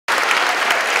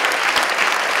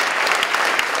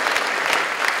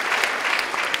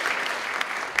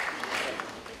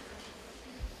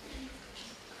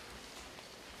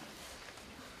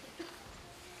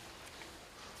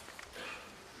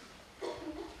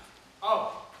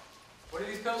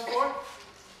goes for?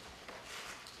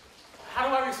 How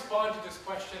do I respond to this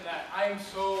question that I am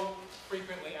so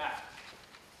frequently asked?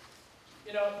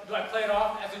 You know, do I play it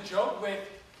off as a joke with,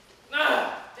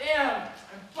 damn,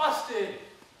 I'm busted.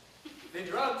 They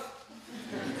drugs.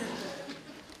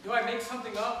 Do I make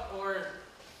something up, or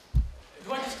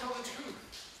do I just tell the truth?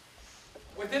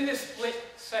 Within this split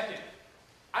second,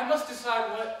 I must decide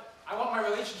what I want my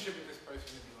relationship with this person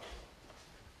to be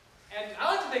like. And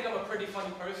I like to think I'm a pretty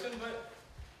funny person, but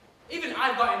even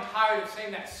I've gotten tired of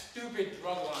saying that stupid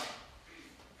drug line.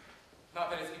 Not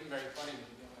that it's even very funny to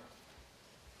begin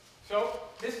with. So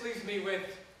this leaves me with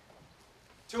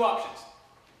two options.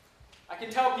 I can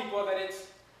tell people that it's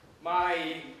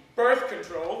my birth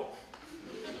control,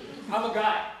 I'm a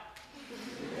guy,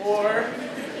 or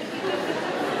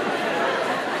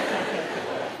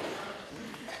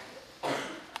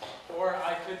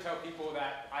I could tell people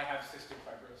that I have cystic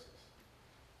fibrosis.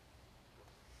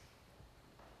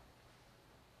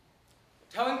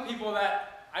 Telling people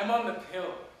that I'm on the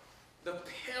pill,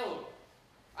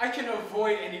 I can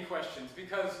avoid any questions,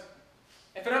 because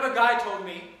if another guy told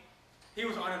me he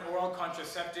was on an oral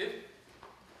contraceptive,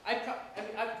 I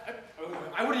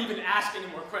wouldn't even ask any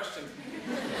more questions.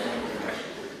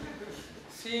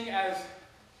 Seeing as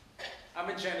I'm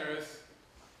a generous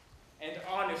and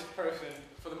honest person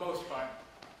for the most part,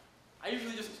 I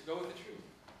usually just go with the truth.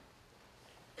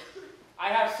 I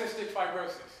have cystic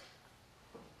fibrosis.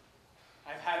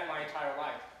 I've had it my entire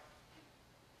life.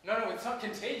 No, it's not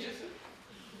contagious.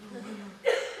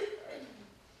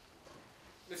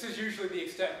 This is usually the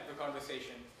extent of the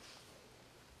conversation,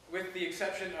 with the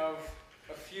exception of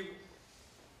a few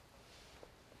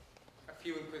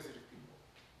inquisitive people.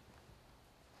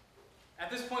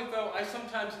 At this point, though, I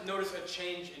sometimes notice a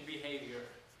change in behavior.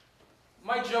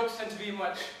 My jokes tend to be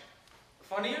much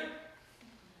funnier.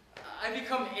 I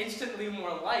become instantly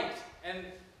more liked, and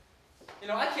you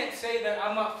know, I can't say that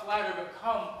I'm not flattered, but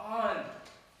come on.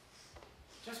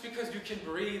 Just because you can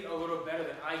breathe a little better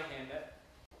than I can, that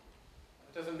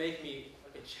doesn't make me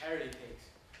like a charity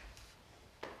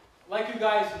case. Like you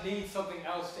guys need something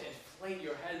else to inflate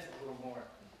your heads a little more.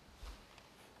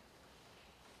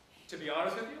 To be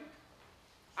honest with you,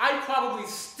 I'd probably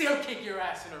still kick your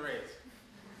ass in a race.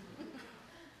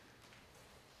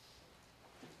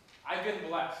 I've been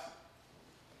blessed.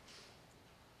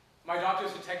 My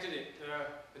doctors detected it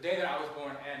the day that I was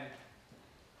born, and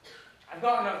I've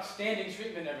gotten outstanding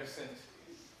treatment ever since.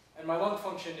 And my lung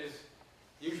function is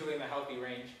usually in the healthy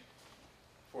range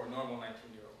for a normal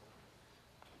 19-year-old.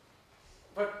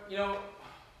 But, you know,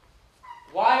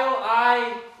 while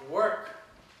I work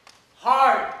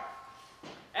hard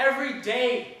every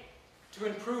day to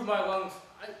improve my lungs,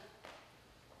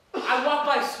 I walk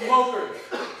by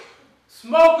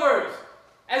smokers,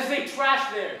 as they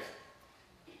trash theirs.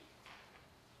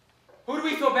 Who do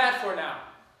we feel bad for now?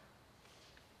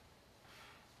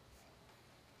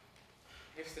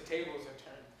 If the tables are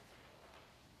turned.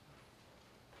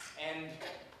 And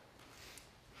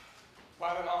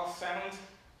while it all sounds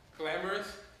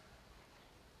glamorous,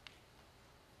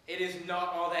 it is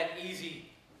not all that easy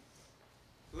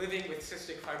living with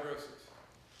cystic fibrosis.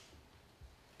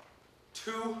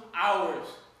 2 hours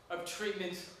of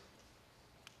treatments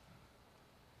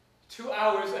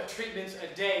a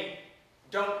day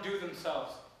don't do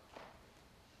themselves.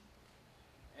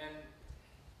 And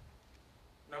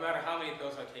no matter how many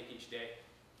pills I take each day,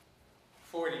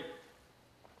 40.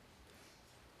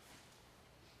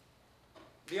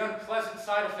 The unpleasant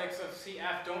side effects of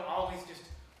CF don't always just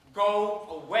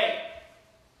go away.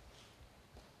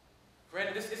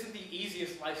 Granted, this isn't the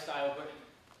easiest lifestyle, but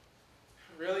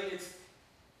really it's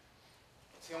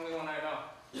the only one I know.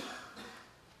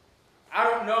 I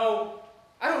don't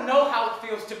know how it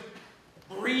feels to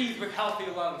breathe with healthy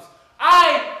lungs.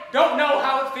 I don't know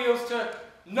how it feels to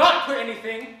not put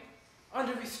anything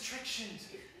under restrictions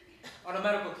on a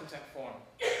medical consent form.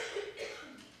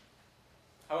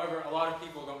 However, a lot of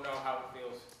people don't know how it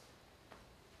feels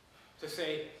to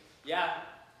say, yeah,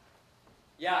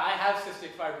 I have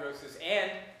cystic fibrosis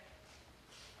and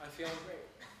I'm feeling great.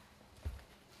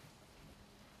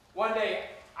 One day,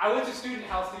 I went to student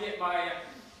health to get my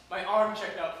arm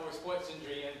checked out for a sports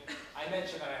injury, and I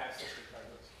mentioned that I have cystic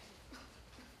fibrosis.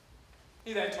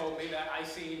 He then told me that I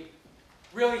seem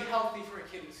really healthy for a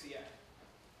kid with CF,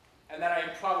 and that I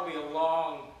am probably a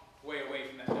long way away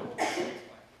from that double transplant.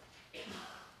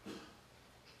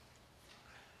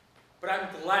 But I'm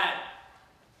glad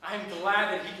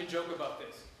that he can joke about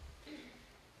this,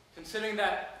 considering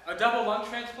that a double lung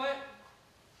transplant,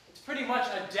 it's pretty much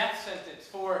a death sentence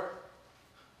for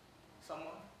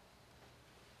someone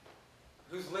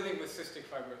who's living with cystic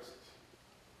fibrosis.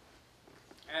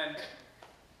 And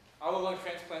although lung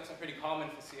transplants are pretty common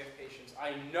for CF patients,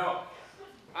 I know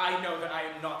that I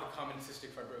am not the common cystic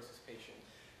fibrosis patient.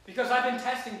 Because I've been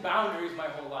testing boundaries my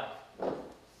whole life.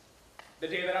 The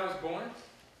day that I was born,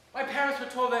 my parents were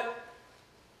told that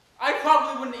I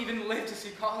probably wouldn't even live to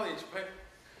see college, but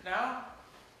now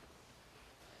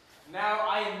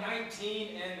I am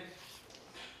 19 and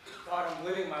God, I'm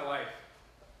living my life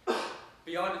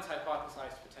beyond its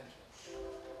hypothesized potential.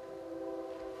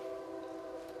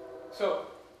 So,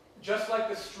 just like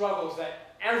the struggles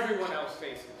that everyone else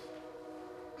faces,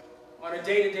 on a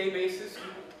day-to-day basis,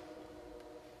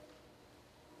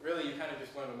 really you kind of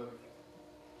just learn to live with it.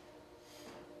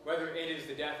 Whether it is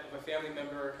the death of a family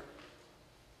member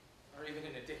or even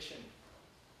an addiction,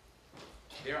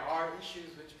 there are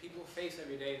issues which people face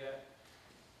every day that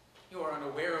you are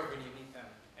unaware of when you meet them.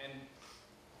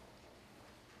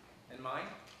 And mine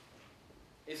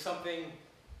is something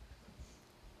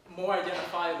more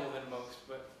identifiable than most,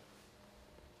 but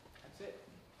that's it.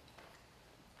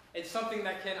 It's something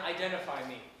that can identify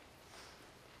me,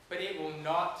 but it will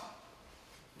not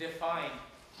define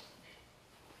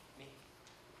me.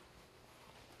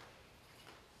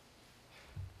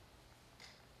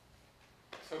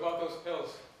 So about those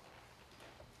pills.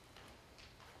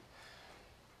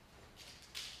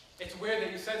 It's weird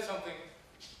that you said something,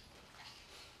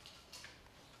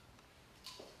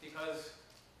 because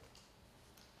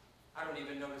I don't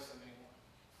even notice them anymore.